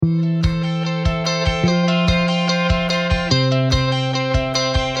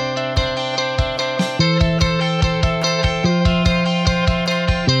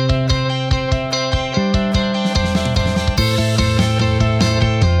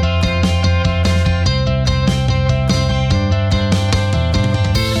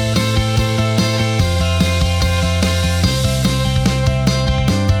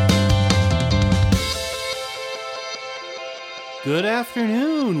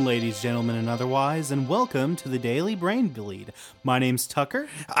afternoon, ladies, gentlemen, and otherwise, and welcome to the Daily Brain Bleed. My name's Tucker.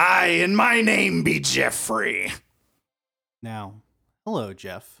 Aye, and my name be Jeffrey. Now, hello,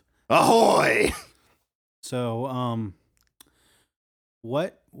 Jeff. Ahoy! So,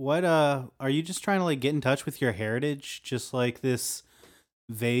 what, are you just trying to, like, get in touch with your heritage? Just like this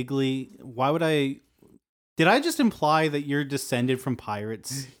vaguely, did I just imply that you're descended from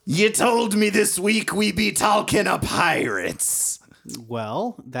pirates? You told me this week we be talking of pirates.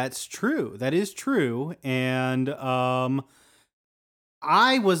 Well, that's true. That is true. And I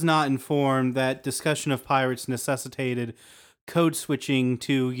was not informed that discussion of pirates necessitated code switching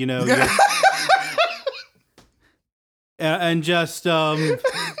to, and just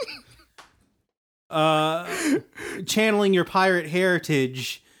channeling your pirate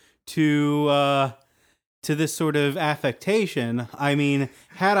heritage to this sort of affectation. I mean,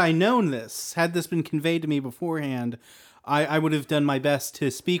 had I known this, had this been conveyed to me beforehand, I would have done my best to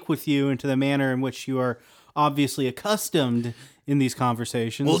speak with you into the manner in which you are obviously accustomed in these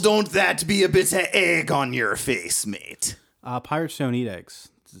conversations. Well, don't that be a bit of egg on your face, mate? Pirates don't eat eggs.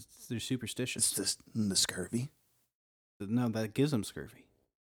 They're superstitious. It's the scurvy. No, that gives them scurvy.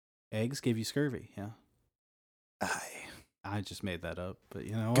 Eggs give you scurvy, yeah. Aye. I just made that up, but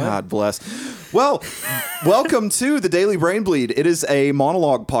you know what? God bless. Well, welcome to the Daily Brain Bleed. It is a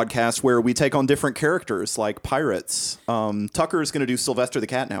monologue podcast where we take on different characters like pirates. Tucker is going to do Sylvester the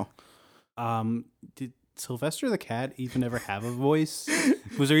Cat now. Did Sylvester the Cat even ever have a voice?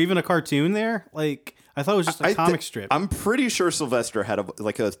 Was there even a cartoon there? Like, I thought it was just a comic strip. I'm pretty sure Sylvester had a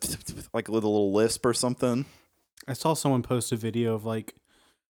little lisp or something. I saw someone post a video of like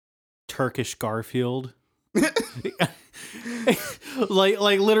Turkish Garfield. like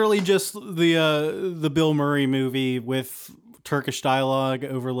literally just the Bill Murray movie with Turkish dialogue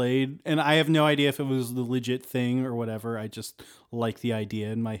overlaid, and I have no idea if it was the legit thing or whatever. I just like the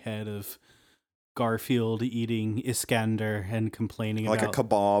idea in my head of Garfield eating Iskander and complaining like about a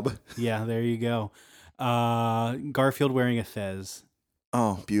kebab. Yeah, there you go. Garfield wearing a fez.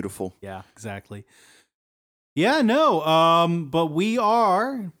 Oh, beautiful. Yeah, exactly. Yeah, no. But we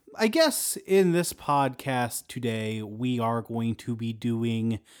are, I guess, in this podcast today, we are going to be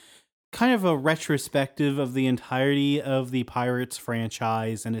doing kind of a retrospective of the entirety of the Pirates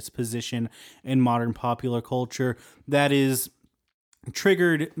franchise and its position in modern popular culture. That is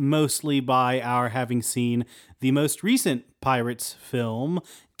triggered mostly by our having seen the most recent Pirates film,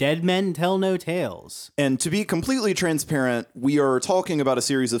 Dead Men Tell No Tales. And to be completely transparent, we are talking about a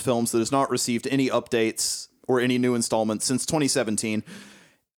series of films that has not received any updates or any new installments since 2017.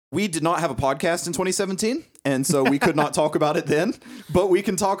 We did not have a podcast in 2017, and so we could not talk about it then, but we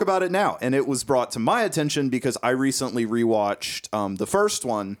can talk about it now. And it was brought to my attention because I recently rewatched the first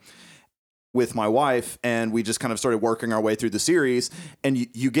one with my wife, and we just kind of started working our way through the series. And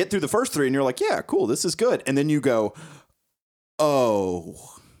you get through the first three, and you're like, yeah, cool, this is good. And then you go,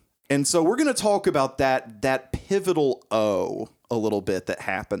 oh. And so we're going to talk about that pivotal O a little bit that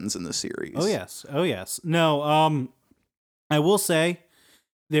happens in the series. Oh, yes. No, I will say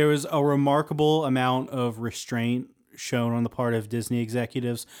there was a remarkable amount of restraint shown on the part of Disney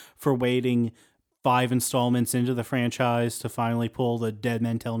executives for waiting 5 installments into the franchise to finally pull the Dead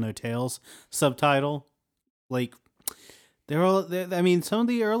Men Tell No Tales subtitle. Like, some of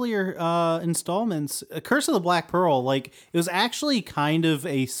the earlier installments, Curse of the Black Pearl, like, it was actually kind of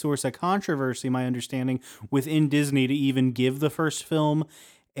a source of controversy, my understanding, within Disney to even give the first film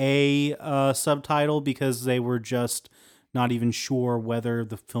a subtitle because they were just not even sure whether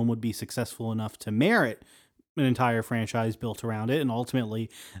the film would be successful enough to merit an entire franchise built around it. And ultimately,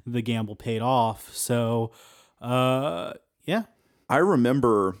 the gamble paid off. So, yeah. I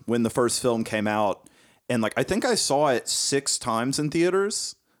remember when the first film came out, and like I think I saw it 6 times in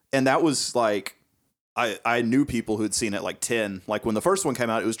theaters, and that was like I knew people who'd seen it like 10. Like when the first one came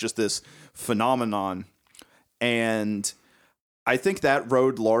out, it was just this phenomenon, and I think that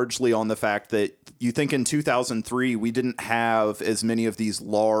rode largely on the fact that you think in 2003 we didn't have as many of these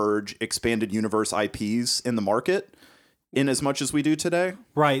large expanded universe IPs in the market in as much as we do today.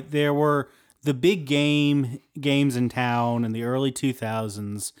 Right, there were the big games in town in the early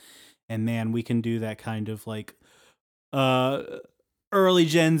 2000s. And man, we can do that kind of like early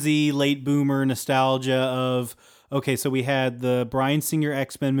Gen Z, late boomer nostalgia of, okay, so we had the Bryan Singer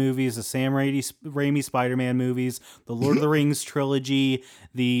X-Men movies, the Sam Raimi Spider-Man movies, the Lord of the Rings trilogy,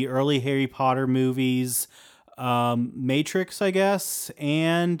 the early Harry Potter movies, Matrix, I guess,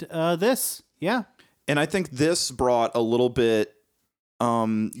 and this. Yeah. And I think this brought a little bit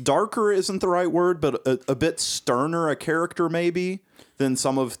darker isn't the right word, but a bit sterner a character maybe than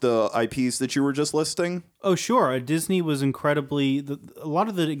some of the IPs that you were just listing? Oh, sure. Disney was incredibly. A lot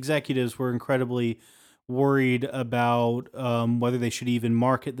of the executives were incredibly worried about whether they should even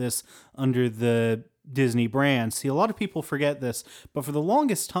market this under the Disney brand. See, a lot of people forget this, but for the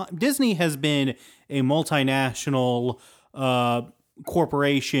longest time, Disney has been a multinational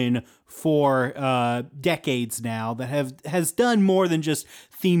corporation for decades now that has done more than just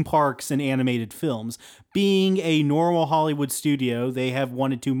theme parks and animated films. Being a normal Hollywood studio, they have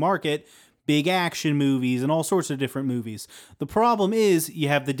wanted to market big action movies and all sorts of different movies. The problem is you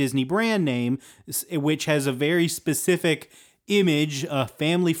have the Disney brand name, which has a very specific image, a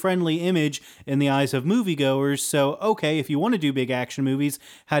family-friendly image in the eyes of moviegoers. So, okay, if you want to do big action movies,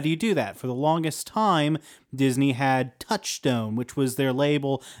 how do you do that? For the longest time, Disney had Touchstone, which was their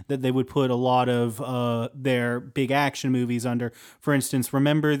label that they would put a lot of their big action movies under. For instance,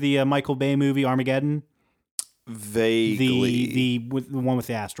 remember the Michael Bay movie Armageddon? Vaguely. The one with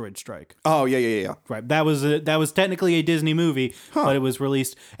the asteroid strike. Oh, yeah. Right. That was technically a Disney movie, but it was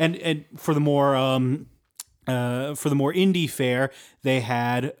released and for the more indie fare, they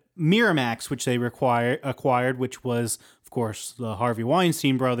had Miramax, which they acquired, which was, of course, the Harvey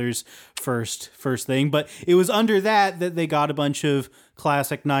Weinstein brothers' first thing. But it was under that they got a bunch of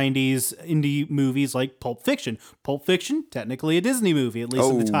classic 90s indie movies like Pulp Fiction. Pulp Fiction, technically a Disney movie, at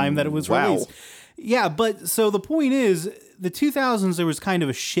least at the time that it was released. Yeah, but so the point is, the 2000s, there was kind of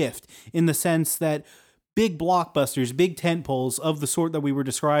a shift in the sense that big blockbusters, big tentpoles of the sort that we were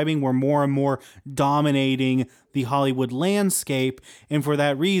describing were more and more dominating the Hollywood landscape. And for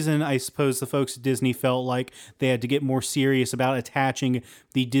that reason, I suppose the folks at Disney felt like they had to get more serious about attaching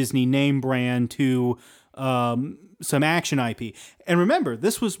the Disney name brand to some action IP. And remember,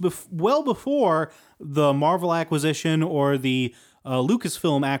 this was well before the Marvel acquisition or the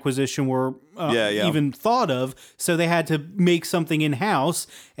Lucasfilm acquisition were even thought of. So they had to make something in-house.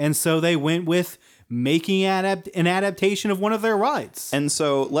 And so they went with making an adaptation of one of their rides. And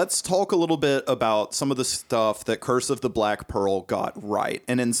so let's talk a little bit about some of the stuff that Curse of the Black Pearl got right.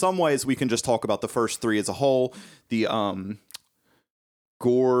 And in some ways, we can just talk about the first three as a whole. The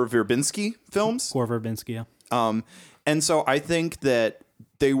Gore Verbinski films. Gore Verbinski, yeah. And so I think that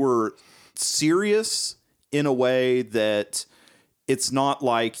they were serious in a way that it's not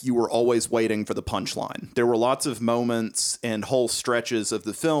like you were always waiting for the punchline. There were lots of moments and whole stretches of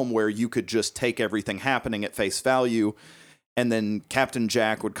the film where you could just take everything happening at face value, and then Captain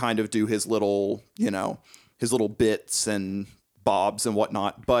Jack would kind of do his little bits and bobs and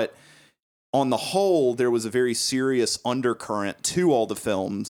whatnot. But on the whole, there was a very serious undercurrent to all the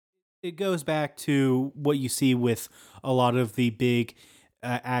films. It goes back to what you see with a lot of the big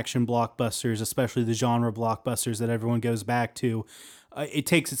action blockbusters, especially the genre blockbusters that everyone goes back to. It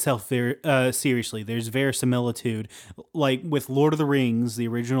takes itself very seriously. There's verisimilitude. Like with Lord of the Rings, the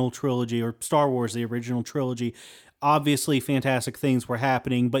original trilogy, or Star Wars, the original trilogy, obviously fantastic things were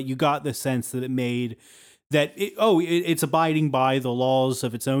happening, but you got the sense that it's abiding by the laws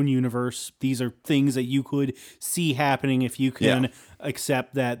of its own universe. These are things that you could see happening if you can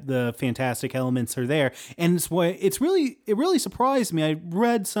accept that the fantastic elements are there. And it really surprised me. I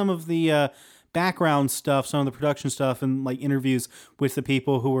read some of the background stuff, some of the production stuff, and like interviews with the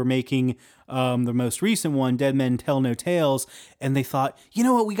people who were making the most recent one, Dead Men Tell No Tales, and they thought, you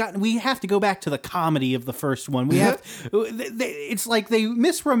know what, we have to go back to the comedy of the first one. It's like they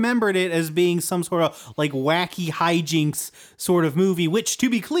misremembered it as being some sort of like wacky hijinks sort of movie, which, to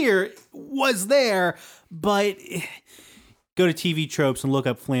be clear, was there, but go to TV tropes and look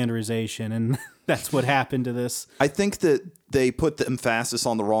up Flanderization, and that's what happened to this. I think that they put the emphasis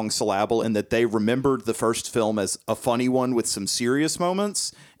on the wrong syllable in that they remembered the first film as a funny one with some serious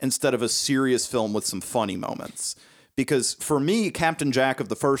moments instead of a serious film with some funny moments. Because for me, Captain Jack of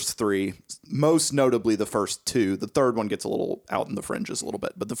the first three, most notably the first two, the third one gets a little out in the fringes a little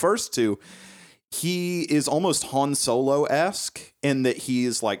bit, but the first two, he is almost Han Solo-esque in that he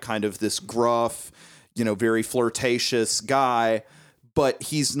is like kind of this gruff, very flirtatious guy, but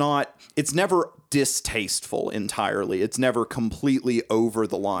it's never distasteful entirely. It's never completely over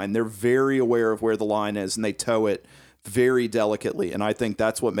the line. They're very aware of where the line is, and they toe it very delicately. And I think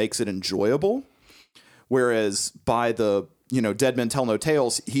that's what makes it enjoyable. Whereas by the, Dead Men Tell No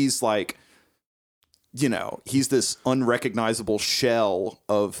Tales, he's like, he's this unrecognizable shell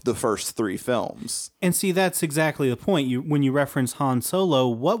of the first three films. And see, that's exactly the point. When you reference Han Solo,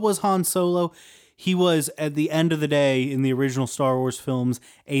 what was Han Solo? He was, at the end of the day, in the original Star Wars films,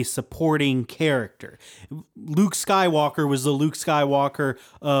 a supporting character. Luke Skywalker was the Luke Skywalker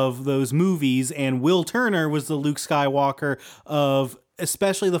of those movies, and Will Turner was the Luke Skywalker of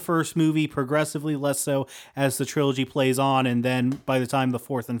especially the first movie, progressively less so as the trilogy plays on, and then by the time the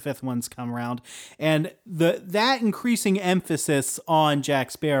fourth and fifth ones come around. And that increasing emphasis on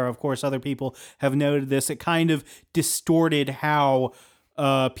Jack Sparrow, of course, other people have noted this, it kind of distorted how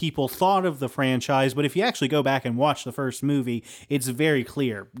people thought of the franchise. But if you actually go back and watch the first movie, it's very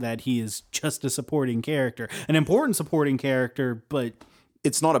clear that he is just a supporting character, an important supporting character, but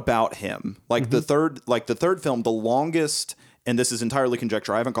it's not about him. Like the third film, the longest, and this is entirely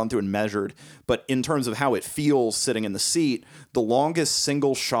conjecture, I haven't gone through and measured, but in terms of how it feels sitting in the seat, the longest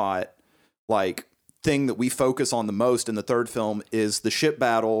single shot, like, thing that we focus on the most in the third film is the ship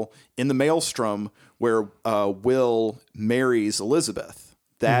battle in the Maelstrom where Will marries Elizabeth.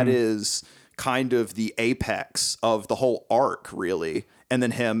 That is kind of the apex of the whole arc, really. And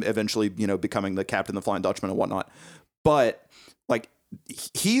then him eventually, you know, becoming the captain of the Flying Dutchman and whatnot. But, like,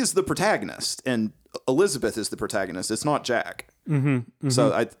 he is the protagonist and Elizabeth is the protagonist. It's not Jack.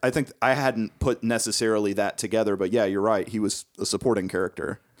 So I think I hadn't put necessarily that together, but yeah, you're right. He was a supporting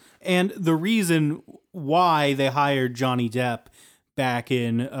character. And the reason why they hired Johnny Depp back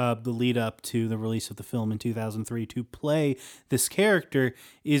in the lead up to the release of the film in 2003 to play this character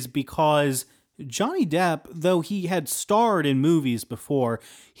is because Johnny Depp, though he had starred in movies before,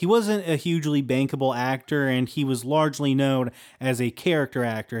 he wasn't a hugely bankable actor, and he was largely known as a character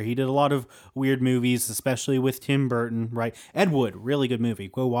actor. He did a lot of weird movies, especially with Tim Burton, right? Ed Wood, really good movie.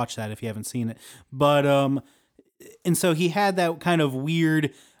 Go watch that if you haven't seen it. But, and so he had that kind of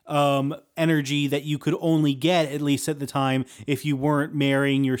weird energy that you could only get, at least at the time, if you weren't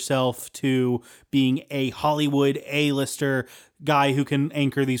marrying yourself to being a Hollywood A-lister guy who can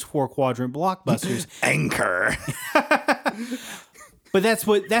anchor these 4-quadrant blockbusters. Anchor. But that's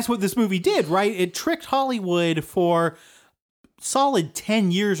what this movie did, right? It tricked Hollywood for solid 10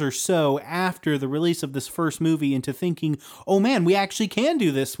 years or so after the release of this first movie into thinking, oh man, we actually can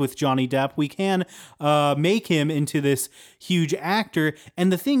do this with Johnny Depp. We can make him into this huge actor.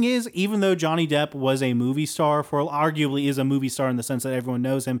 And the thing is, even though Johnny Depp was a movie star, arguably is a movie star in the sense that everyone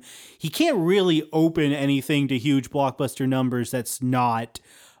knows him, he can't really open anything to huge blockbuster numbers that's not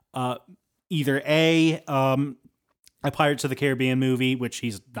either a Pirates of the Caribbean movie, which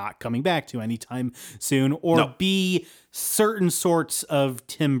he's not coming back to anytime soon, or B, certain sorts of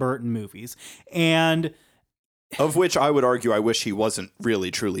Tim Burton movies. And of which I would argue I wish he wasn't really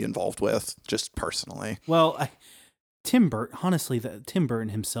truly involved with, just personally. Well, Tim Burton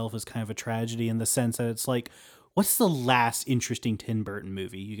himself is kind of a tragedy in the sense that it's like, what's the last interesting Tim Burton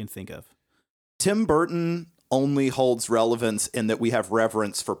movie you can think of? Tim Burton only holds relevance in that we have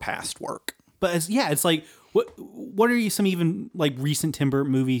reverence for past work. But it's like, what are some even like recent Tim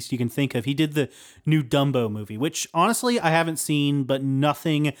Burton movies you can think of? He did the new Dumbo movie, which honestly I haven't seen, but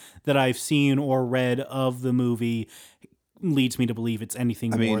nothing that I've seen or read of the movie leads me to believe it's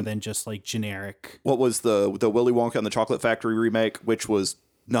anything more than just like generic. What was the Willy Wonka and the Chocolate Factory remake, which was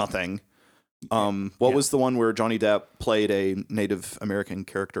nothing. What was the one where Johnny Depp played a Native American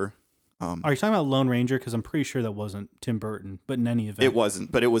character? Are you talking about Lone Ranger? Because I'm pretty sure that wasn't Tim Burton, but in any event. It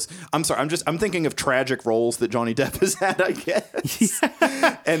wasn't, but it was. I'm sorry. I'm thinking of tragic roles that Johnny Depp has had, I guess.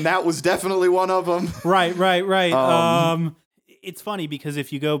 And that was definitely one of them. Right. It's funny because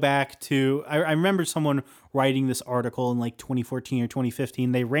if you go back to, I remember someone writing this article in like 2014 or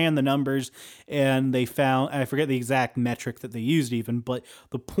 2015. They ran the numbers and they found, I forget the exact metric that they used even, but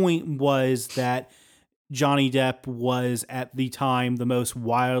the point was that Johnny Depp was at the time the most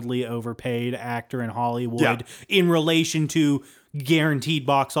wildly overpaid actor in Hollywood in relation to guaranteed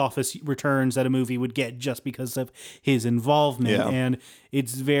box office returns that a movie would get just because of his involvement. Yeah. And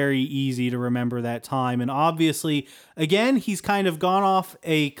it's very easy to remember that time. And obviously, again, he's kind of gone off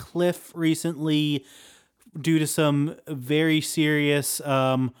a cliff recently due to some very serious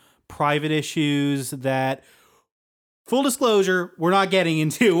private issues that, full disclosure, we're not getting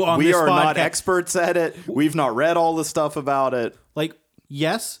into on this podcast. We are not experts at it. We've not read all the stuff about it. Like,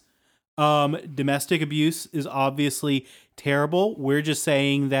 yes, domestic abuse is obviously terrible. We're just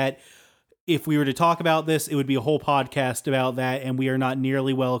saying that if we were to talk about this, it would be a whole podcast about that, and we are not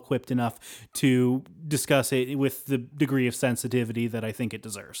nearly well equipped enough to discuss it with the degree of sensitivity that I think it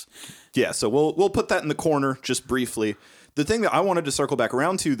deserves. Yeah, so we'll put that in the corner just briefly. The thing that I wanted to circle back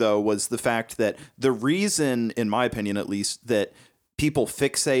around to, though, was the fact that the reason, in my opinion at least, that people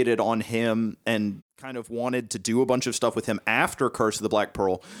fixated on him and kind of wanted to do a bunch of stuff with him after Curse of the Black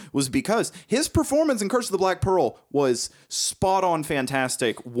Pearl was because his performance in Curse of the Black Pearl was spot on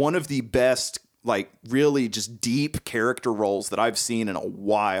fantastic. One of the best, like, really just deep character roles that I've seen in a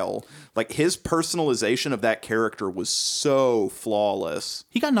while. Like, his personalization of that character was so flawless.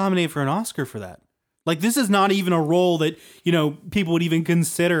 He got nominated for an Oscar for that. Like, this is not even a role that, people would even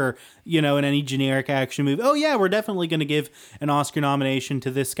consider, in any generic action movie. Oh, yeah, we're definitely going to give an Oscar nomination to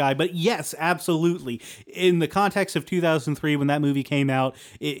this guy. But yes, absolutely. In the context of 2003, when that movie came out,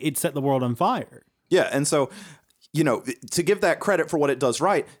 it set the world on fire. Yeah, and so, to give that credit for what it does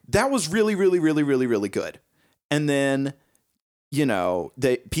right, that was really, really, really, really, really good. And then,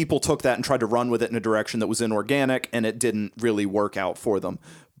 people took that and tried to run with it in a direction that was inorganic, and it didn't really work out for them.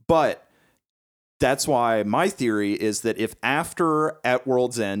 But that's why my theory is that if after At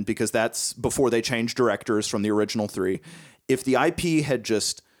World's End, because that's before they changed directors from the original 3, if the IP had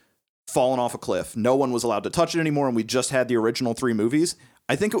just fallen off a cliff, no one was allowed to touch it anymore, and we just had the original 3 movies,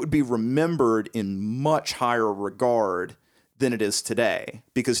 I think it would be remembered in much higher regard than it is today.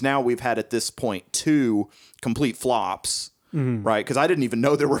 Because now we've had at this point 2 complete flops, right? Because I didn't even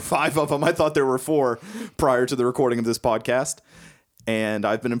know there were 5 of them. I thought there were 4 prior to the recording of this podcast. And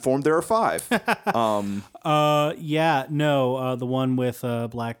I've been informed there are 5. The one with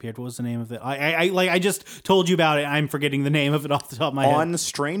Blackbeard. What was the name of it? I just told you about it. I'm forgetting the name of it off the top of my head. On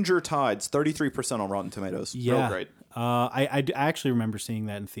Stranger Tides, 33% on Rotten Tomatoes. Yeah, real great. I actually remember seeing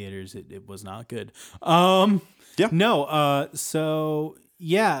that in theaters. It was not good. So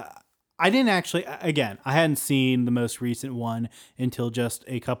yeah. I didn't actually, again, I hadn't seen the most recent one until just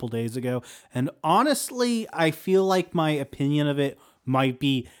a couple days ago. And honestly, I feel like my opinion of it might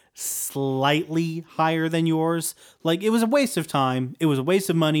be slightly higher than yours. Like, it was a waste of time. It was a waste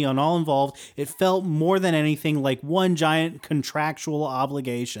of money on all involved. It felt more than anything like one giant contractual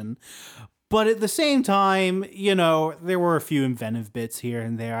obligation. But at the same time, there were a few inventive bits here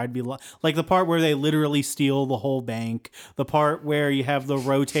and there. I'd be like the part where they literally steal the whole bank, the part where you have the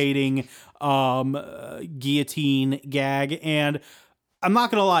rotating guillotine gag. And I'm not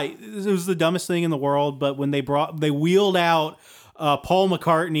going to lie, it was the dumbest thing in the world. But when they wheeled out Paul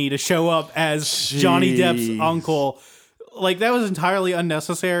McCartney to show up as Johnny Depp's uncle, like, that was entirely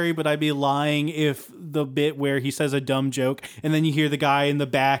unnecessary, but I'd be lying if the bit where he says a dumb joke and then you hear the guy in the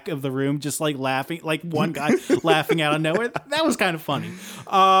back of the room just like laughing, like one guy laughing out of nowhere. That was kind of funny.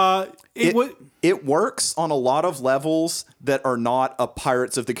 It works on a lot of levels that are not a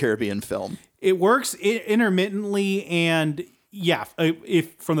Pirates of the Caribbean film. It works intermittently, and yeah,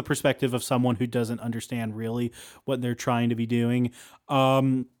 if from the perspective of someone who doesn't understand really what they're trying to be doing.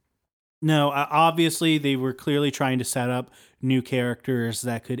 No, obviously they were clearly trying to set up new characters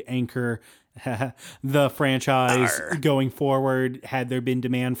that could anchor the franchise going forward had there been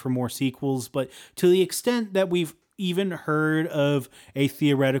demand for more sequels. But to the extent that we've even heard of a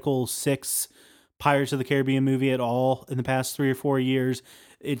theoretical 6 Pirates of the Caribbean movie at all in the past 3 or 4 years,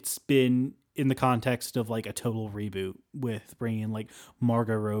 it's been in the context of like a total reboot with bringing like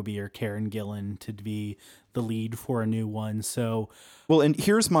Margot Robbie or Karen Gillan to be the lead for a new one. So, well, and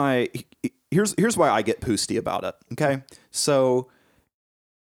here's why I get poosty about it. Okay. So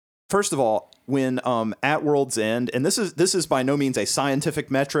first of all, when At World's End, and this is by no means a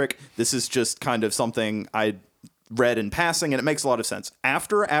scientific metric. This is just kind of something I read in passing, and it makes a lot of sense.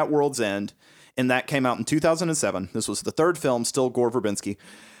 After At World's End, and that came out in 2007, this was the 3rd film, still Gore Verbinski.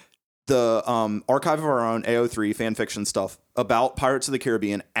 The Archive of Our Own, AO3 fan fiction stuff about Pirates of the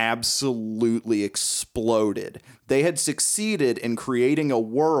Caribbean absolutely exploded. They had succeeded in creating a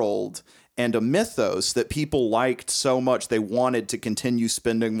world and a mythos that people liked so much they wanted to continue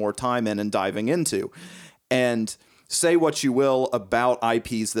spending more time in and diving into. And say what you will about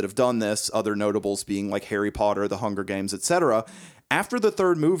IPs that have done this, other notables being like Harry Potter, The Hunger Games, etc. After the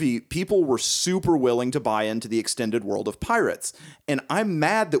 3rd movie, people were super willing to buy into the extended world of pirates. And I'm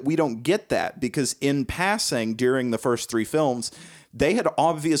mad that we don't get that, because in passing during the first 3 films, they had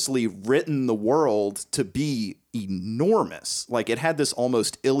obviously written the world to be enormous. Like, it had this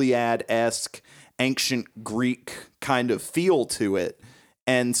almost Iliad-esque, ancient Greek kind of feel to it.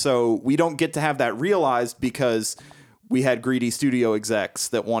 And so we don't get to have that realized because we had greedy studio execs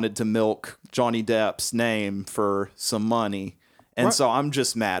that wanted to milk Johnny Depp's name for some money. And right. So I'm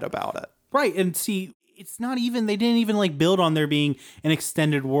just mad about it. Right. And see, it's not even, they didn't even like build on there being an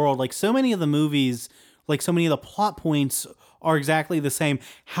extended world. Like, so many of the movies, like so many of the plot points are exactly the same.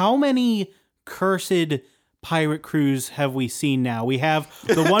 How many cursed pirate crews have we seen now? We have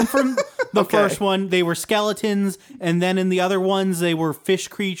the one from the first one, they were skeletons. And then in the other ones, they were fish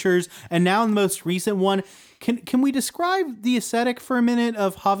creatures. And now in the most recent one, Can we describe the aesthetic for a minute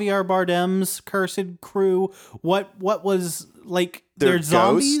of Javier Bardem's cursed crew? What was like? They're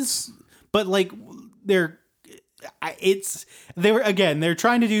zombies, but like they're they're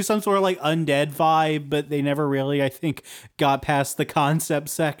trying to do some sort of like undead vibe, but they never really, I think, got past the concept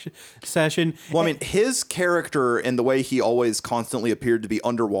session. Well, I mean, his character and the way he always constantly appeared to be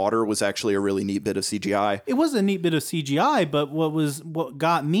underwater was actually a really neat bit of CGI. It was a neat bit of CGI, but what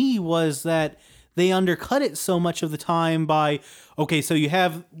got me was that they undercut it so much of the time by, okay, so you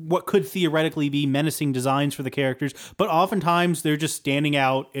have what could theoretically be menacing designs for the characters, but oftentimes they're just standing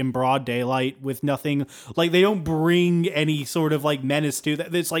out in broad daylight with nothing, like they don't bring any sort of like menace to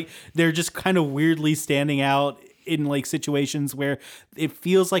that. It's like they're just kind of weirdly standing out in like situations where it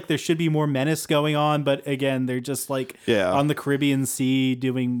feels like there should be more menace going on, but again, they're just like on the Caribbean Sea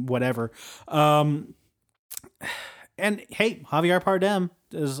doing whatever. And hey, Javier Bardem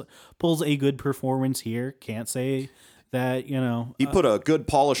pulls a good performance here. Can't say that, he put a good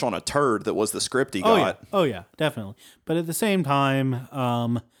polish on a turd that was the script he got. Oh yeah, definitely. But at the same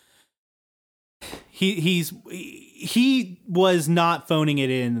time, he was not phoning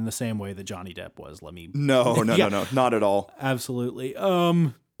it in the same way that Johnny Depp was. No, not at all. Absolutely.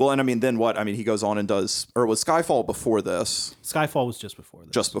 Well, and I mean, then what? I mean, he goes on and does, or was Skyfall before this? Skyfall was just before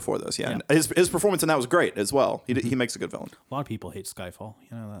this. Just before this, yeah. And his performance in that was great as well. He makes a good villain. A lot of people hate Skyfall.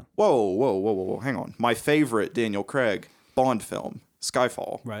 You know that. Whoa. Hang on. My favorite Daniel Craig Bond film,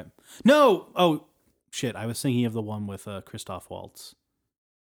 Skyfall. Right. No. Oh, shit. I was thinking of the one with Christoph Waltz.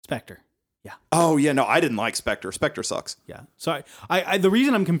 Spectre. Yeah. Oh, yeah. No, I didn't like Spectre. Spectre sucks. Yeah. So I the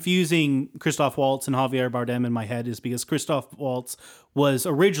reason I'm confusing Christoph Waltz and Javier Bardem in my head is because Christoph Waltz was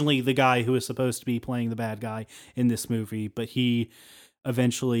originally the guy who was supposed to be playing the bad guy in this movie, but he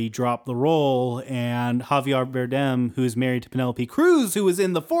eventually dropped the role, and Javier Bardem, who is married to Penelope Cruz, who was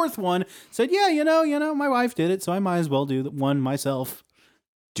in the fourth one, said, yeah, my wife did it, so I might as well do one myself.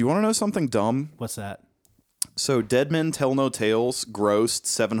 Do you want to know something dumb? What's that? So Dead Men Tell No Tales grossed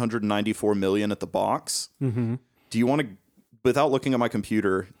 $794 million at the box. Mm-hmm. Do you want to, without looking at my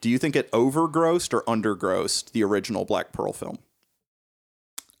computer, do you think it overgrossed or undergrossed the original Black Pearl film?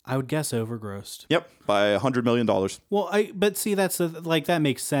 I would guess overgrossed. Yep, by $100 million. Well, but see, that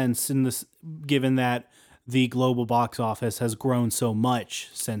makes sense in this, given that the global box office has grown so much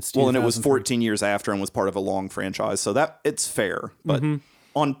since. Well, and it was 14 years after and was part of a long franchise, so that it's fair, but. Mm-hmm.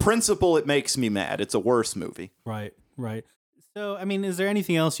 On principle, it makes me mad. It's a worse movie. Right. So, I mean, is there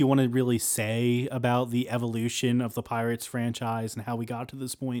anything else you want to really say about the evolution of the Pirates franchise and how we got to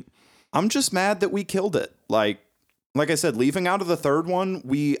this point? I'm just mad that we killed it. Like I said, leaving out of the third one,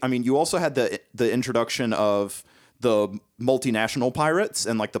 you also had the introduction of the multinational pirates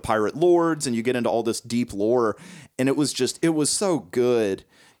and like the pirate lords, and you get into all this deep lore, and it was so good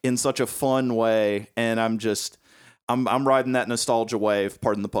in such a fun way, and I'm riding that nostalgia wave,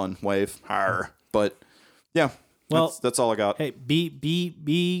 pardon the pun, wave. Arr. But yeah, well, that's all I got. Hey,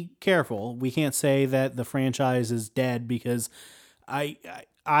 be careful. We can't say that the franchise is dead, because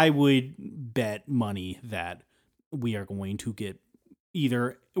I would bet money that we are going to get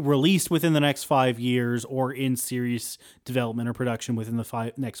either released within the next 5 years or in series development or production within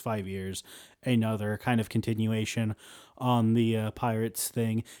the next 5 years, another kind of continuation on the Pirates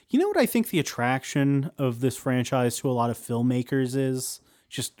thing. You know what I think the attraction of this franchise to a lot of filmmakers is?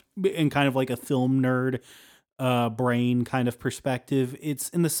 Just in kind of like a film nerd brain kind of perspective. It's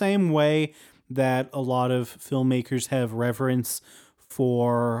in the same way that a lot of filmmakers have reverence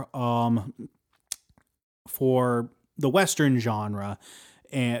for the Western genre,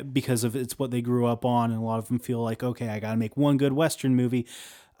 and because of it's what they grew up on, and a lot of them feel like, okay, I got to make one good Western movie.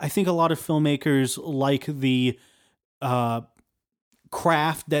 I think a lot of filmmakers like the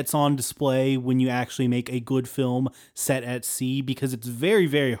craft that's on display when you actually make a good film set at sea, because it's very,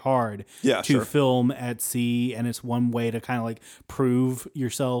 very hard to film at sea, and it's one way to kind of like prove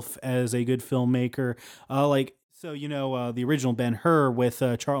yourself as a good filmmaker. So, the original Ben-Hur with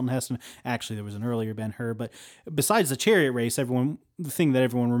Charlton Heston. Actually, there was an earlier Ben-Hur, but besides the chariot race, the thing that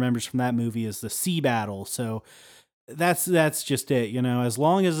everyone remembers from that movie is the sea battle. So that's just it. As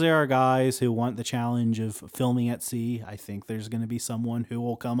long as there are guys who want the challenge of filming at sea, I think there's going to be someone who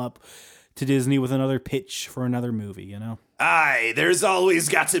will come up to Disney with another pitch for another movie, Aye, there's always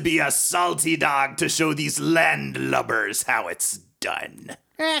got to be a salty dog to show these landlubbers how it's done.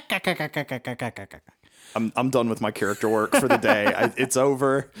 I'm done with my character work for the day. It's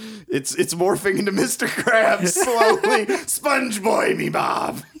over. It's morphing into Mr. Krabs slowly. Sponge boy me,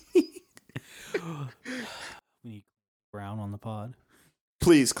 Bob. We need Brown on the pod.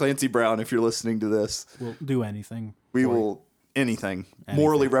 Please, Clancy Brown, if you're listening to this. We'll do anything. We will anything.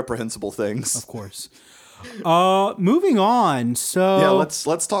 Morally reprehensible things. Of course. Moving on. So yeah,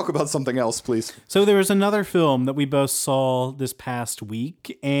 let's talk about something else, please. So there was another film that we both saw this past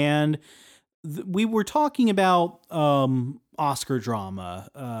week, and we were talking about Oscar drama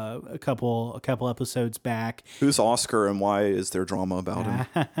a couple episodes back. Who's Oscar and why is there drama about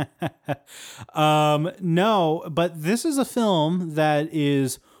him? No, but this is a film that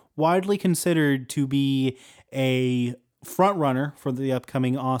is widely considered to be a front runner for the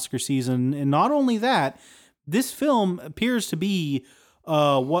upcoming Oscar season. And not only that, this film appears to be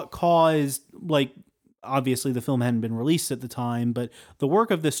what caused, like, obviously the film hadn't been released at the time, but the work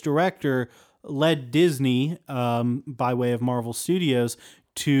of this director led Disney, by way of Marvel Studios,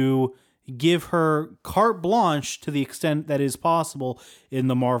 to give her carte blanche to the extent that is possible in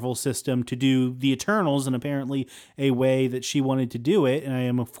the Marvel system to do the Eternals in apparently a way that she wanted to do it. And I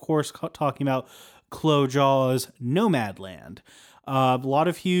am, of course, talking about Chloe Zhao's Nomadland. A lot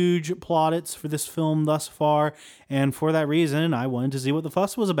of huge plaudits for this film thus far, and for that reason, I wanted to see what the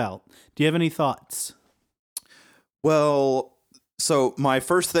fuss was about. Do you have any thoughts? Well, so my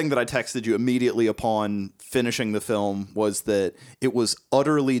first thing that I texted you immediately upon finishing the film was that it was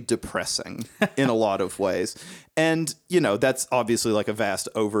utterly depressing in a lot of ways. And, that's obviously like a vast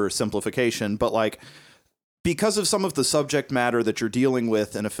oversimplification, but like because of some of the subject matter that you're dealing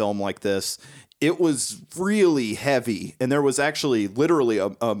with in a film like this, it was really heavy. And there was actually literally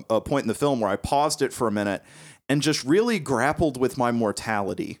a point in the film where I paused it for a minute and just really grappled with my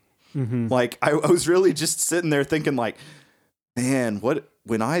mortality. Mm-hmm. Like I was really just sitting there thinking like, man, I'm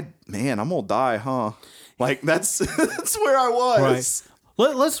gonna die, huh? Like that's where I was.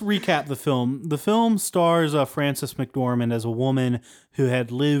 Right. Let's recap the film. The film stars Frances McDormand as a woman who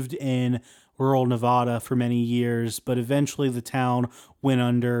had lived in rural Nevada for many years, but eventually the town went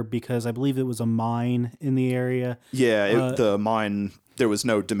under because I believe it was a mine in the area. Yeah, the mine, there was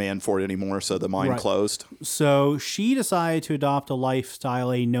no demand for it anymore, so the mine closed. So she decided to adopt a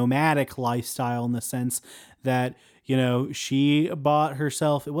nomadic lifestyle, in the sense that, she bought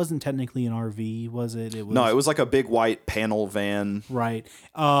herself, it wasn't technically an RV, was it? No, it was like a big white panel van. Right.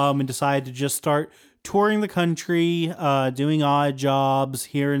 And decided to just start touring the country, doing odd jobs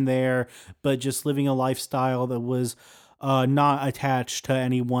here and there, but just living a lifestyle that was not attached to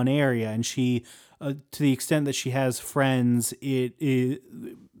any one area. And she, to the extent that she has friends, they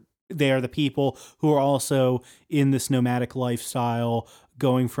are the people who are also in this nomadic lifestyle,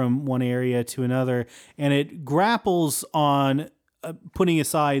 going from one area to another. And it grapples on putting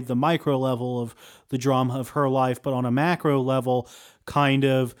aside the micro level of the drama of her life, but on a macro level, kind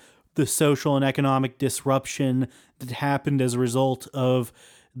of the social and economic disruption that happened as a result of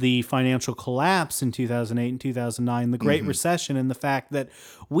the financial collapse in 2008 and 2009, the Great Recession, and the fact that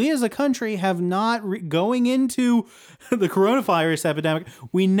we as a country have not, going into the coronavirus epidemic,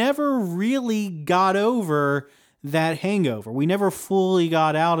 we never really got over that hangover. We never fully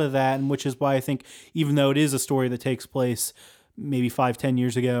got out of that, and which is why I think, even though it is a story that takes place maybe 5-10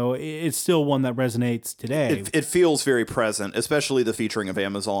 years ago, it's still one that resonates today. It feels very present, especially the featuring of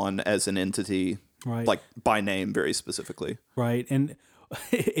Amazon as an entity, right, like by name very specifically. Right. And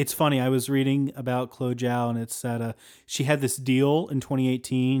it's funny, I was reading about Chloe Zhao, and it said she had this deal in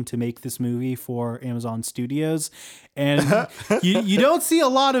 2018 to make this movie for Amazon Studios, and you don't see a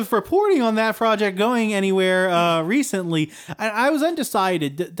lot of reporting on that project going anywhere recently. I was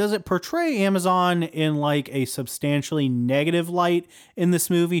undecided. Does it portray Amazon in like a substantially negative light in this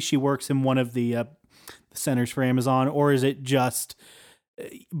movie? She works in one of the centers for Amazon, or is it just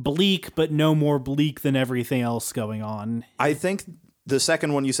bleak, but no more bleak than everything else going on? I think the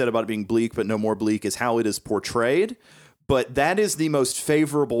second one you said about it being bleak, but no more bleak, is how it is portrayed. But that is the most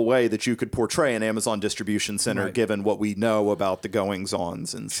favorable way that you could portray an Amazon distribution center, right, given what we know about the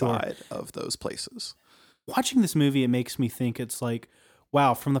goings-ons inside of those places. Watching this movie, it makes me think it's like,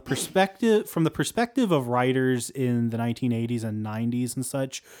 wow, from the perspective of writers in the 1980s and 90s and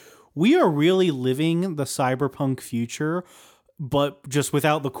such, we are really living the cyberpunk future, but just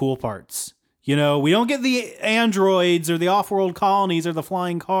without the cool parts. We don't get the androids or the off-world colonies or the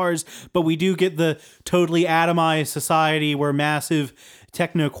flying cars, but we do get the totally atomized society where massive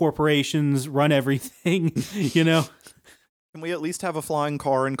techno corporations run everything, Can we at least have a flying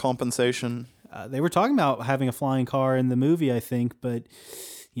car in compensation? They were talking about having a flying car in the movie, I think, but,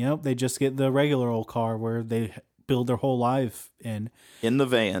 they just get the regular old car where they build their whole life in. In the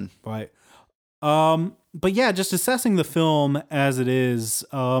van. Right. But yeah, just assessing the film as it is,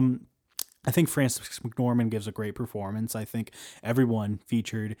 I think Frances McDormand gives a great performance. I think everyone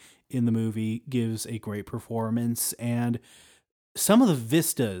featured in the movie gives a great performance. And some of the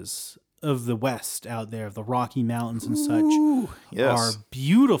vistas of the West out there, the Rocky Mountains and such, yes. are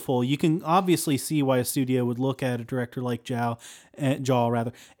beautiful. You can obviously see why a studio would look at a director like Jaw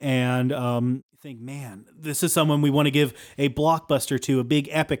and think, man, this is someone we want to give a blockbuster to, a big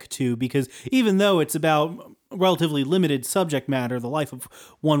epic to, because even though it's about relatively limited subject matter, the life of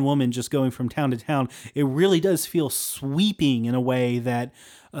one woman just going from town to town, it really does feel sweeping in a way that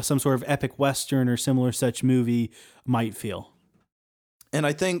some sort of epic Western or similar such movie might feel. And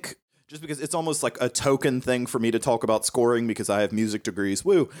I think just because it's almost like a token thing for me to talk about scoring because I have music degrees,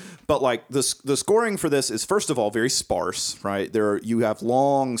 woo. But like the scoring for this is, first of all, very sparse, right? You have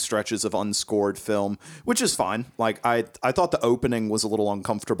long stretches of unscored film, which is fine. Like I thought the opening was a little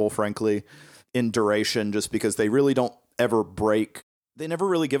uncomfortable, frankly, in duration, just because they really don't ever break. They never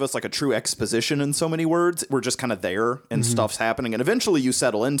really give us like a true exposition in so many words. We're just kind of there and stuff's happening. And eventually you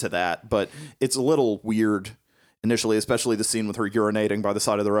settle into that, but it's a little weird initially, especially the scene with her urinating by the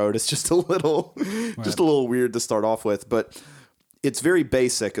side of the road. It's just a little weird to start off with, but it's very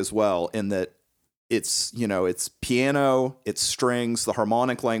basic as well in that it's piano, it's strings, the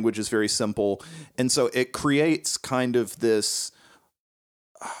harmonic language is very simple. And so it creates kind of this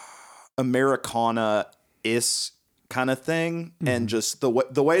Americana-ish kind of thing. And just the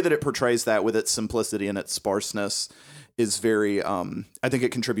way that it portrays that with its simplicity and its sparseness is very, I think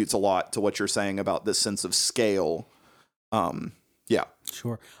it contributes a lot to what you're saying about this sense of scale. Yeah.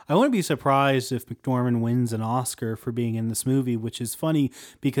 Sure. I wouldn't be surprised if McDormand wins an Oscar for being in this movie, which is funny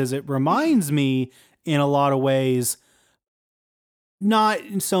because it reminds me in a lot of ways, not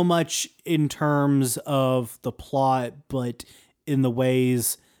so much in terms of the plot, but in the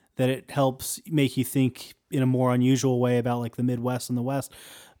ways that it helps make you think in a more unusual way about like the Midwest and the West.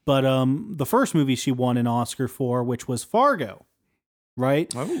 But the first movie she won an Oscar for, which was Fargo,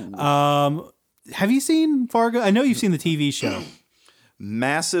 right? Oh. Have you seen Fargo? I know you've seen the TV show.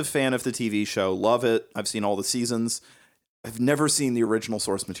 Massive fan of the TV show. Love it. I've seen all the seasons. I've never seen the original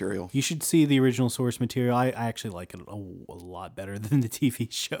source material. You should see the original source material. I actually like it a lot better than the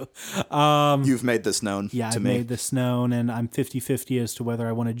TV show. You've made this known to me. I've made this known, and I'm 50-50 as to whether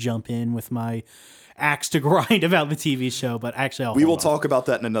I want to jump in with my axe to grind about the TV show, but actually we will talk about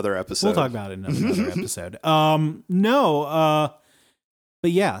that in another episode. We'll talk about it in another episode.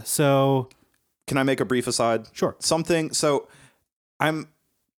 But yeah, so can I make a brief aside? Sure. So I'm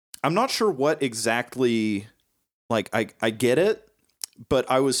not sure what exactly, like I get it, but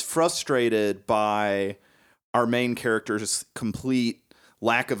I was frustrated by our main character's complete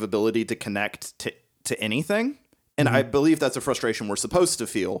lack of ability to connect to anything. And I believe that's a frustration we're supposed to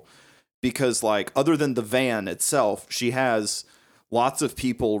feel. Because, like, other than the van itself, she has lots of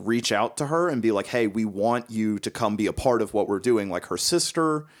people reach out to her and be like, hey, we want you to come be a part of what we're doing. Like her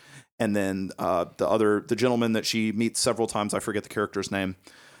sister, and then the gentleman that she meets several times. I forget the character's name.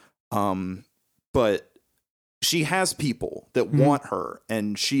 But she has people that want her,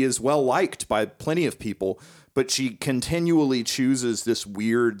 and she is well liked by plenty of people. But she continually chooses this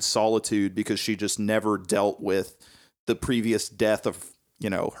weird solitude because she just never dealt with the previous death of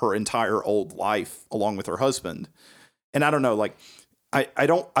her entire old life along with her husband. And I don't know, like, I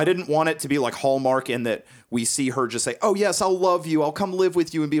didn't want it to be like Hallmark in that we see her just say, oh yes, I'll love you. I'll come live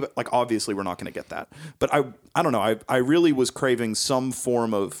with you and be like, obviously we're not going to get that. But I don't know. I really was craving some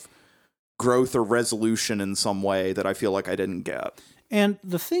form of growth or resolution in some way that I feel like I didn't get. And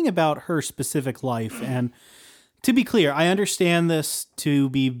the thing about her specific life, and to be clear, I understand this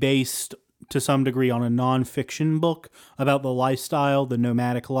to be based to some degree on a nonfiction book about the lifestyle, the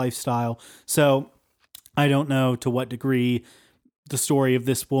nomadic lifestyle. So I don't know to what degree the story of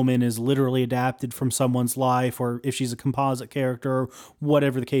this woman is literally adapted from someone's life or if she's a composite character or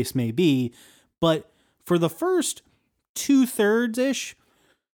whatever the case may be. But for the first 2/3-ish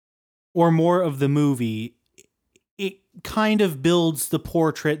or more of the movie, it kind of builds the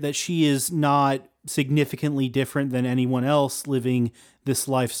portrait that she is not significantly different than anyone else living this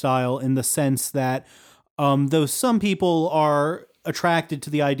lifestyle, in the sense that though some people are attracted to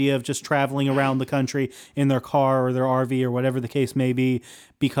the idea of just traveling around the country in their car or their RV or whatever the case may be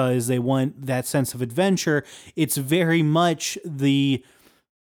because they want that sense of adventure, it's very much the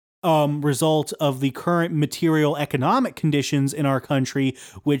result of the current material economic conditions in our country,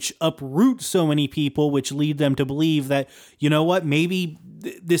 which uproot so many people, which lead them to believe that, you know what, maybe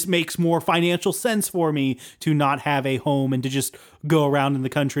this makes more financial sense for me to not have a home and to just go around in the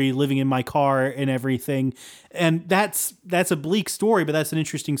country living in my car and everything. And that's a bleak story, but that's an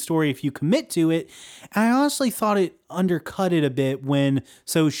interesting story if you commit to it. And I honestly thought it undercut it a bit when,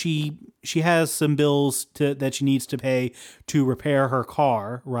 so she has some bills that she needs to pay to repair her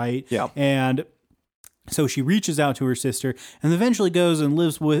car, right? Yeah. And So she reaches out to her sister and eventually goes and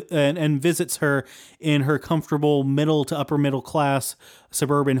lives with and visits her in her comfortable middle to upper middle class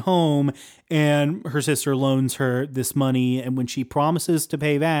suburban home. And her sister loans her this money. And when she promises to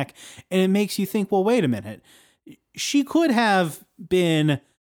pay back, and it makes you think, well, wait a minute. She could have been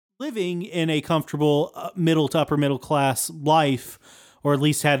living in a comfortable middle to upper middle class life, or at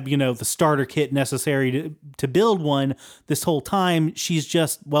least had, the starter kit necessary to build one this whole time. She's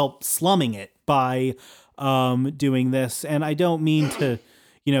just, slumming it by doing this. And I don't mean to,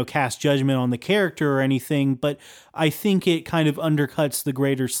 cast judgment on the character or anything, but I think it kind of undercuts the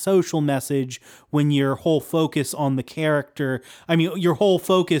greater social message when your whole focus on the character, your whole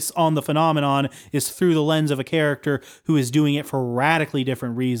focus on the phenomenon is through the lens of a character who is doing it for radically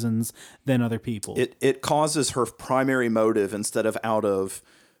different reasons than other people. It causes her primary motive instead of out of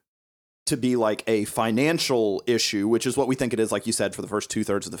to be like a financial issue, which is what we think it is, like you said, for the first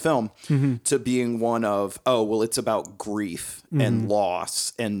 2/3 of the film, to being one of, it's about grief and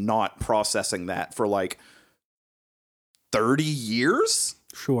loss and not processing that for like 30 years.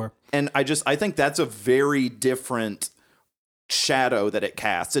 Sure. And I think that's a very different shadow that it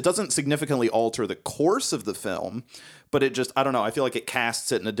casts. It doesn't significantly alter the course of the film, but it just, I don't know, I feel like it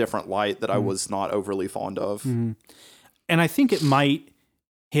casts it in a different light that I was not overly fond of. And I think it might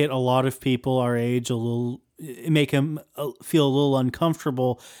hit a lot of people our age make them feel a little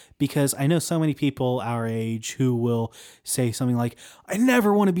uncomfortable, because I know so many people our age who will say something like, I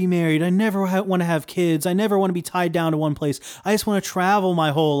never want to be married. I never want to have kids. I never want to be tied down to one place. I just want to travel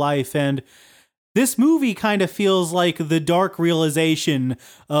my whole life. And this movie kind of feels like the dark realization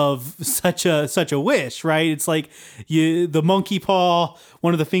of such a wish, right? It's like the monkey paw,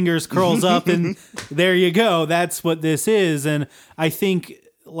 one of the fingers curls up and there you go. That's what this is. And I think,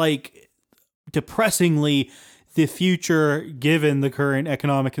 like, depressingly, the future, given the current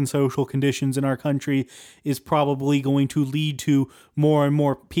economic and social conditions in our country, is probably going to lead to more and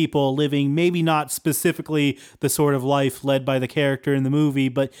more people living maybe not specifically the sort of life led by the character in the movie,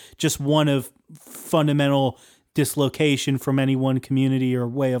 but just one of fundamental dislocation from any one community or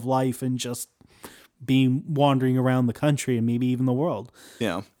way of life, and just being wandering around the country and maybe even the world.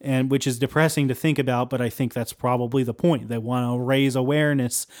 Yeah. And which is depressing to think about, but I think that's probably the point. They want to raise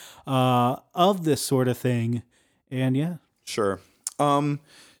awareness of this sort of thing. And yeah. Sure. Do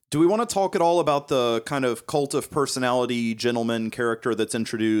we want to talk at all about the kind of cult of personality gentleman character that's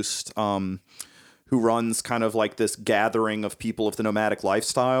introduced, who runs kind of like this gathering of people of the nomadic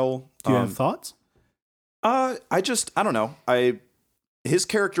lifestyle? Do you have thoughts? I don't know. His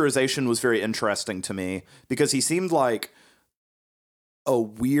characterization was very interesting to me, because he seemed like a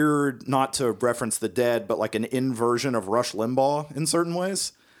weird, not to reference the dead, but like an inversion of Rush Limbaugh in certain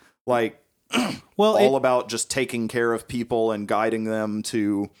ways. Like, about just taking care of people and guiding them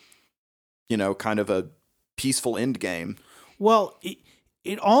to, kind of a peaceful end game. Well,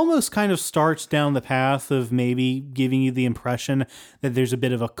 it almost kind of starts down the path of maybe giving you the impression that there's a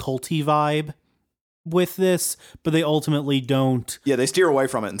bit of a culty vibe with this, but they ultimately don't. Yeah, they steer away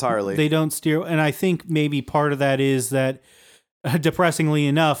from it entirely. They don't steer, and I think maybe part of that is that, depressingly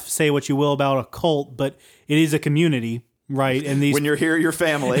enough, say what you will about a cult, but it is a community, right? And when you're here, your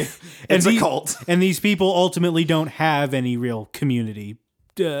family, it's a cult. And these people ultimately don't have any real community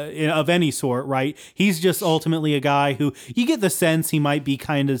of any sort, right? He's just ultimately a guy who, you get the sense he might be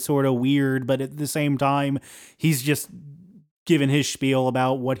kind of sort of weird, but at the same time, he's just given his spiel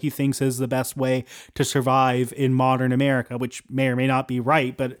about what he thinks is the best way to survive in modern America, which may or may not be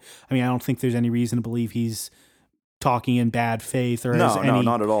right, but I don't think there's any reason to believe he's talking in bad faith or has any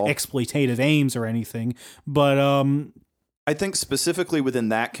not at all exploitative aims or anything. But I think specifically within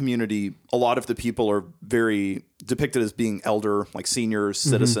that community, a lot of the people are very depicted as being elder, like seniors,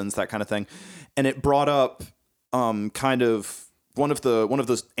 citizens, that kind of thing. And it brought up kind of one of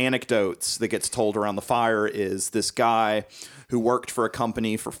those anecdotes that gets told around the fire is this guy who worked for a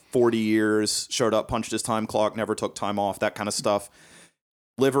company for 40 years, showed up, punched his time clock, never took time off, that kind of stuff.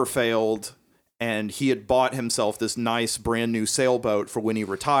 Liver failed, and he had bought himself this nice brand new sailboat for when he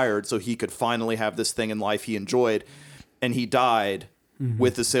retired so he could finally have this thing in life he enjoyed. And he died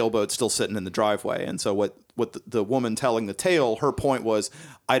with the sailboat still sitting in the driveway. And so what the woman telling the tale, her point was,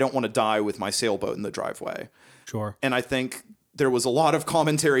 I don't want to die with my sailboat in the driveway. Sure. And I think there was a lot of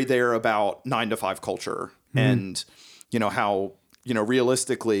commentary there about 9-to-5 culture and, how,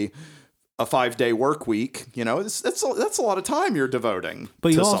 realistically a 5-day work week, that's a lot of time you're devoting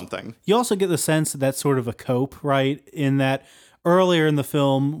to something. You also get the sense that that's sort of a cope, right? In that earlier in the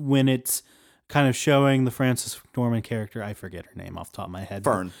film, when it's kind of showing the Frances Norman character, I forget her name off the top of my head.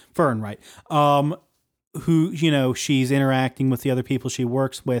 Fern, right. who, she's interacting with the other people she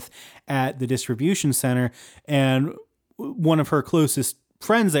works with at the distribution center. And one of her closest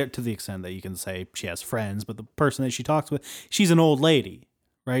friends there, to the extent that you can say she has friends, but the person that she talks with, she's an old lady,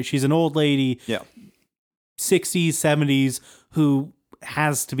 right? She's an old lady, Yeah. 60s, 70s, who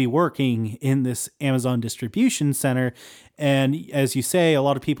has to be working in this Amazon distribution center. And as you say, a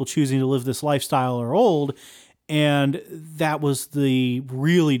lot of people choosing to live this lifestyle are old. And that was the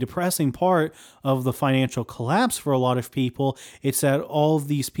really depressing part of the financial collapse for a lot of people. It's that all of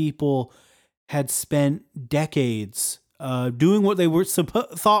these people had spent decades doing what they were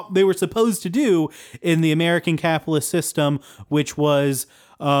thought they were supposed to do in the American capitalist system, which was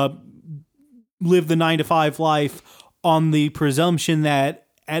live the 9-to-5 life on the presumption that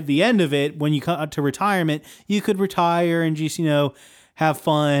at the end of it, when you got to retirement, you could retire and just, have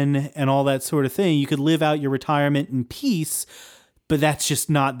fun and all that sort of thing. You could live out your retirement in peace, but that's just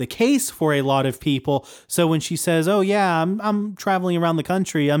not the case for a lot of people. So when she says, "Oh yeah, I'm traveling around the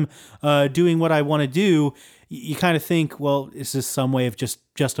country, I'm doing what I want to do," you kind of think, well, is this some way of just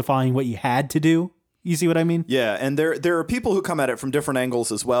justifying what you had to do? You see what I mean? Yeah, and there are people who come at it from different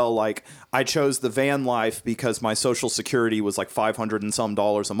angles as well. Like, I chose the van life because my Social Security was like $500 and some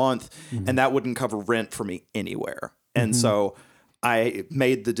a month, and that wouldn't cover rent for me anywhere. And so I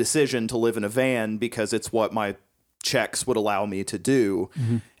made the decision to live in a van because it's what my checks would allow me to do.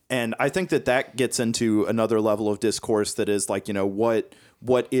 And I think that gets into another level of discourse that is like,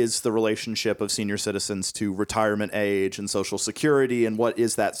 what is the relationship of senior citizens to retirement age and Social Security, and what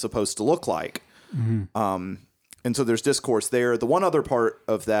is that supposed to look like? And so there's discourse there. The one other part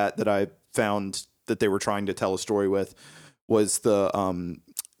of that I found that they were trying to tell a story with was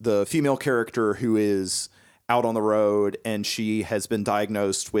the female character who is out on the road, and she has been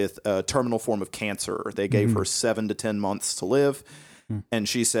diagnosed with a terminal form of cancer. They gave her 7 to 10 months to live. And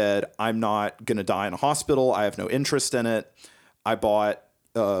she said, "I'm not going to die in a hospital. I have no interest in it." I bought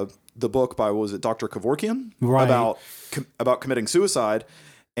the book by, what was it, Dr. Kevorkian? Right. About committing suicide.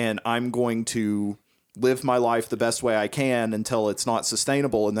 And I'm going to live my life the best way I can until it's not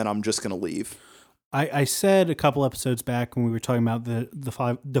sustainable, and then I'm just going to leave. I said a couple episodes back when we were talking about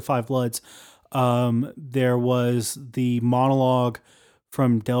the Five Bloods, there was the monologue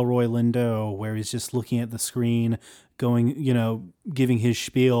from Delroy Lindo where he's just looking at the screen, going, giving his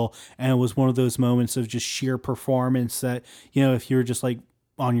spiel, and it was one of those moments of just sheer performance that, if you're just like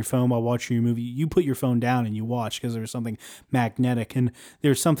on your phone while watching your movie, you put your phone down and you watch because there's something magnetic. And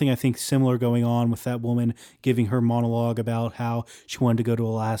there's something I think similar going on with that woman giving her monologue about how she wanted to go to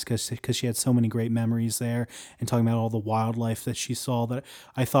Alaska because she had so many great memories there, and talking about all the wildlife that she saw that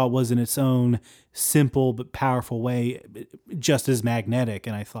I thought was in its own simple but powerful way just as magnetic.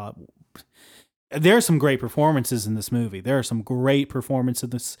 And I thought, there are some great performances in this movie. There are some great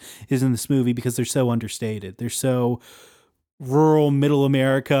performances in this movie because they're so understated. They're so rural middle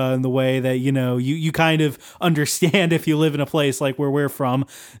America in the way that, you kind of understand if you live in a place like where we're from.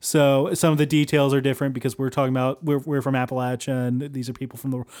 So some of the details are different because we're talking about, we're from Appalachia, and these are people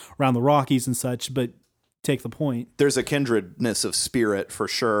from around the Rockies and such, but take the point. There's a kindredness of spirit for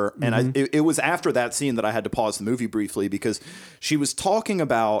sure. And it was after that scene that I had to pause the movie briefly, because she was talking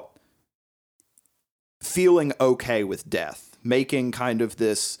about feeling okay with death, making kind of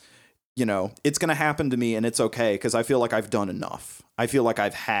this, it's going to happen to me and it's okay because I feel like I've done enough. I feel like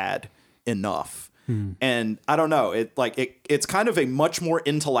I've had enough. And I don't know, it's kind of a much more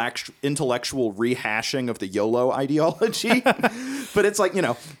intellectual rehashing of the YOLO ideology. But it's like,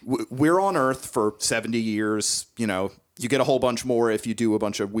 we're on Earth for 70 years, you get a whole bunch more if you do a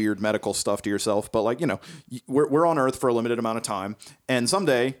bunch of weird medical stuff to yourself. But we're on Earth for a limited amount of time, and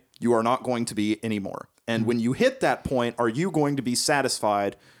someday you are not going to be anymore. And when you hit that point, are you going to be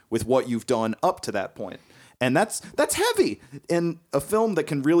satisfied with what you've done up to that point? And that's heavy in a film that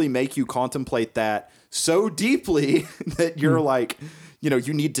can really make you contemplate that so deeply that you're like,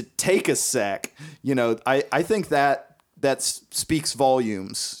 you need to take a sec. I think that speaks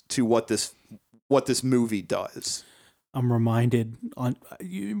volumes to what this movie does. I'm reminded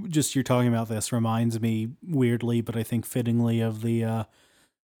you're talking about this reminds me weirdly, but I think fittingly, of the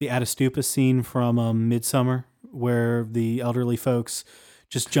Atastupa scene from Midsummer, where the elderly folks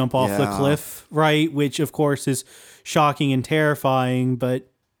just jump off the cliff, right? Which of course is shocking and terrifying, but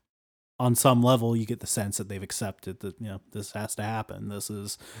on some level you get the sense that they've accepted that, this has to happen. This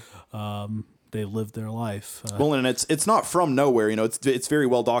is, they lived their life. Well, and it's not from nowhere, it's very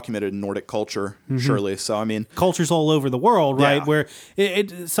well documented in Nordic culture, surely. So, I mean, cultures all over the world, right? Where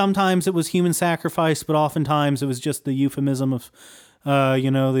it sometimes it was human sacrifice, but oftentimes it was just the euphemism of,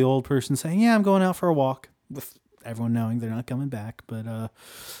 the old person saying, "Yeah, I'm going out for a walk," with everyone knowing they're not coming back. But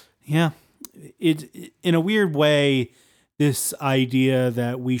it in a weird way, this idea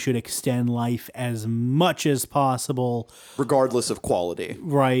that we should extend life as much as possible, regardless of quality,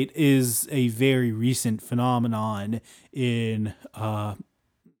 right, is a very recent phenomenon in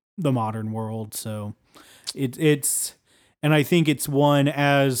the modern world. So it's, and I think it's one,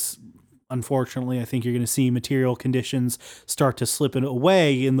 as unfortunately, I think you're going to see material conditions start to slip it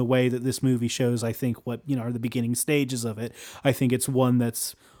away in the way that this movie shows, I think, what, are the beginning stages of it. I think it's one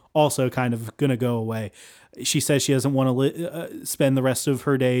that's also kind of going to go away. She says she doesn't want to spend the rest of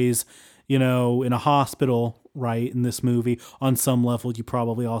her days, in a hospital, right, in this movie. On some level, you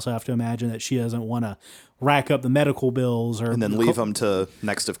probably also have to imagine that she doesn't want to rack up the medical bills and then leave them to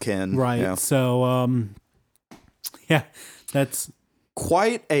next of kin. Right. Yeah. So, that's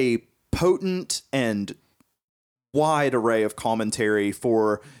quite a potent and wide array of commentary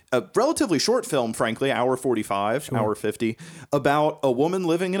for a relatively short film, frankly, hour 45, sure. Hour 50, about a woman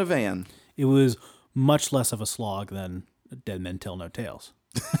living in a van. It was much less of a slog than Dead Men Tell No Tales.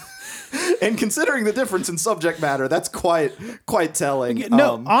 And considering the difference in subject matter, that's quite telling.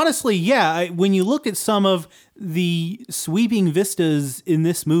 No, honestly, yeah. When you look at some of the sweeping vistas in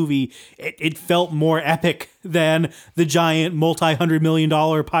this movie, it felt more epic than the giant multi-$100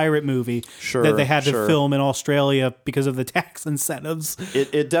 million pirate movie that they had to film in Australia because of the tax incentives.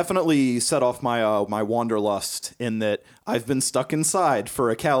 It definitely set off my my wanderlust in that I've been stuck inside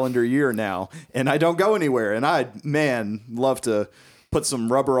for a calendar year now, and I don't go anywhere. And I'd, love to put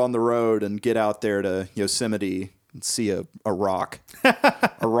some rubber on the road and get out there to Yosemite and see a rock.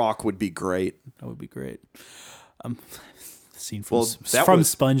 A rock would be great. That would be great. The scene from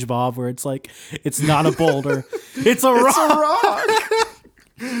SpongeBob where it's like, it's not a boulder, it's a rock.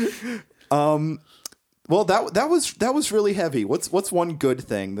 It's a rock. Well, that was really heavy. What's one good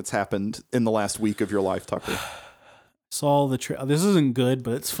thing that's happened in the last week of your life, Tucker? Saw the this isn't good,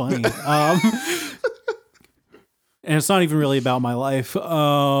 but it's funny. And it's not even really about my life.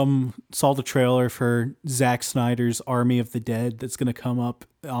 Saw the trailer for Zack Snyder's Army of the Dead that's going to come up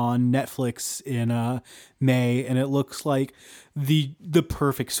on Netflix in May, and it looks like the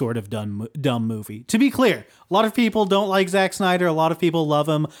perfect sort of dumb movie. To be clear, a lot of people don't like Zack Snyder. A lot of people love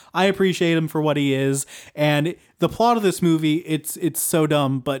him. I appreciate him for what he is. And the plot of this movie, it's so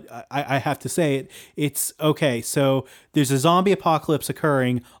dumb, but I have to say it's okay. So there's a zombie apocalypse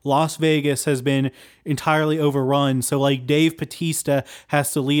occurring. Las Vegas has been entirely overrun. So like Dave Bautista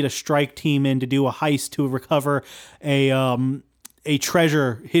has to lead a strike team in to do a heist to recover a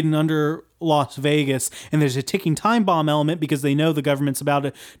treasure hidden under Las Vegas, and there's a ticking time bomb element because they know the government's about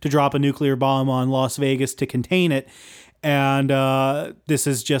to drop a nuclear bomb on Las Vegas to contain it. And this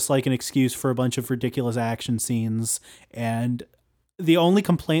is just like an excuse for a bunch of ridiculous action scenes. And the only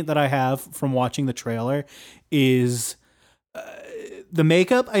complaint that I have from watching the trailer is the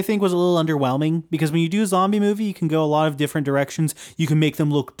makeup, I think, was a little underwhelming, because when you do a zombie movie, you can go a lot of different directions. You can make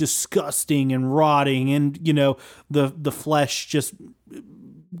them look disgusting and rotting, and the flesh just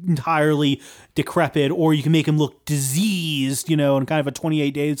entirely decrepit, or you can make them look diseased, and kind of a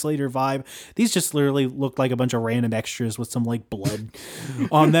 28 Days Later vibe. These just literally look like a bunch of random extras with some like blood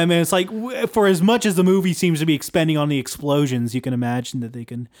on them. And it's like, for as much as the movie seems to be expending on the explosions, you can imagine that they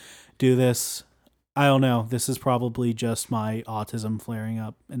can do this. I don't know. This is probably just my autism flaring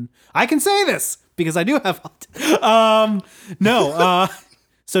up, and I can say this because I do have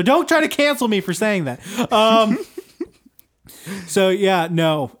so don't try to cancel me for saying that. So yeah,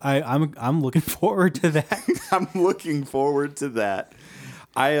 no, I'm looking forward to that. I'm looking forward to that.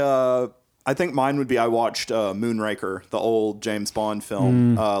 I think mine would be, I watched Moonraker, the old James Bond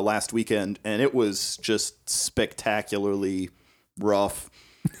film, last weekend, and it was just spectacularly rough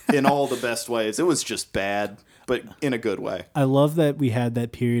in all the best ways. It was just bad, but in a good way. I love that we had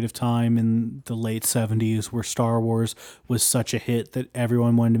that period of time in the late 70s where Star Wars was such a hit that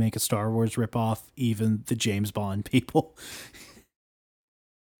everyone wanted to make a Star Wars ripoff, even the James Bond people.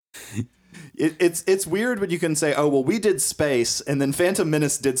 It's weird when you can say, oh, well, we did space, and then Phantom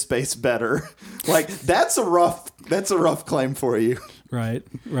Menace did space better. Like, that's a rough claim for you. Right.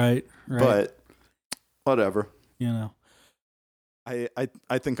 But whatever. I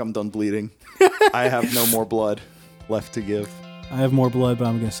think I'm done bleeding. I have no more blood left to give. I have more blood, but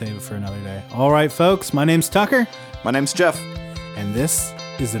I'm going to save it for another day. All right, folks. My name's Tucker. My name's Jeff. And this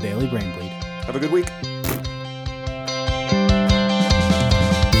is the Daily Brain Bleed. Have a good week.